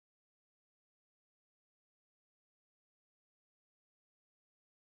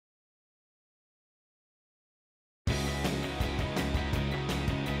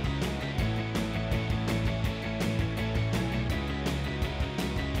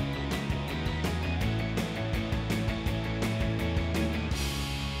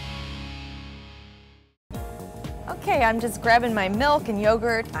Okay, I'm just grabbing my milk and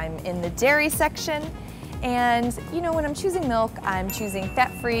yogurt. I'm in the dairy section. And you know, when I'm choosing milk, I'm choosing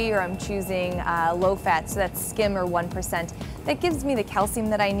fat-free or I'm choosing low fat, so that's skim or 1%. That gives me the calcium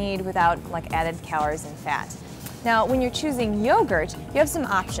that I need without like added calories and fat. Now, when you're choosing yogurt, you have some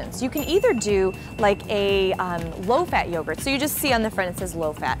options. You can either do like a low-fat yogurt, so you just see on the front it says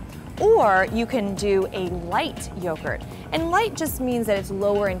low fat, or you can do a light yogurt. And light just means that it's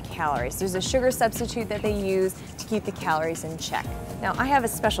lower in calories. There's a sugar substitute that they use to keep the calories in check. Now, I have a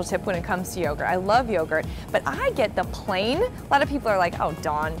special tip when it comes to yogurt. I love yogurt, but I get the plain. A lot of people are like, oh,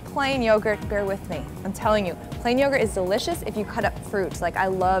 Dawn, plain yogurt, bear with me. I'm telling you, plain yogurt is delicious if you cut up fruit. Like I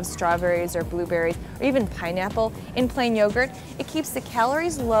love strawberries or blueberries or even pineapple in plain yogurt. It keeps the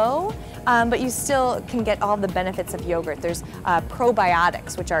calories low, but you still can get all the benefits of yogurt. There's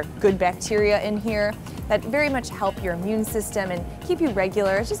probiotics, which are good bacteria in here that very much help your immune system and keep you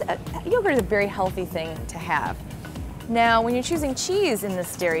regular. It's just, yogurt is a very healthy thing to have. Now, when you're choosing cheese in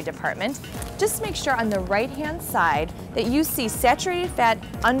this dairy department, just make sure on the right-hand side that you see saturated fat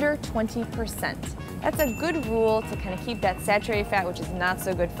under 20%. That's a good rule to kind of keep that saturated fat, which is not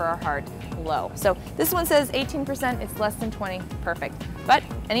so good for our heart, low. So this one says 18%, it's less than 20, perfect. But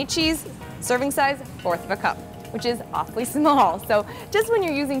any cheese, serving size, 1/4 of a cup, which is awfully small. So just when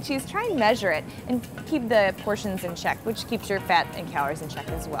you're using cheese, try and measure it and keep the portions in check, which keeps your fat and calories in check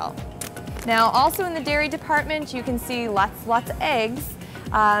as well. Now, also in the dairy department, you can see lots of eggs.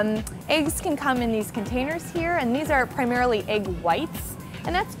 Eggs can come in these containers here, and these are primarily egg whites,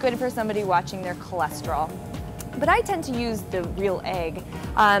 and that's good for somebody watching their cholesterol. But I tend to use the real egg.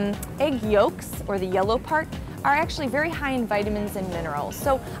 Egg yolks, or the yellow part, are actually very high in vitamins and minerals.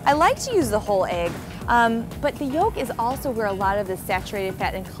 So I like to use the whole egg, but the yolk is also where a lot of the saturated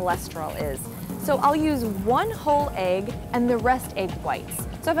fat and cholesterol is. So I'll use 1 whole egg and the rest egg whites.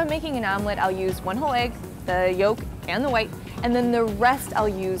 So if I'm making an omelet, I'll use 1 whole egg, the yolk and the white, and then the rest I'll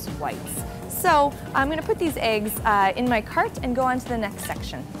use whites. So I'm going to put these eggs in my cart and go on to the next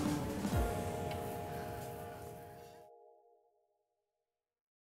section.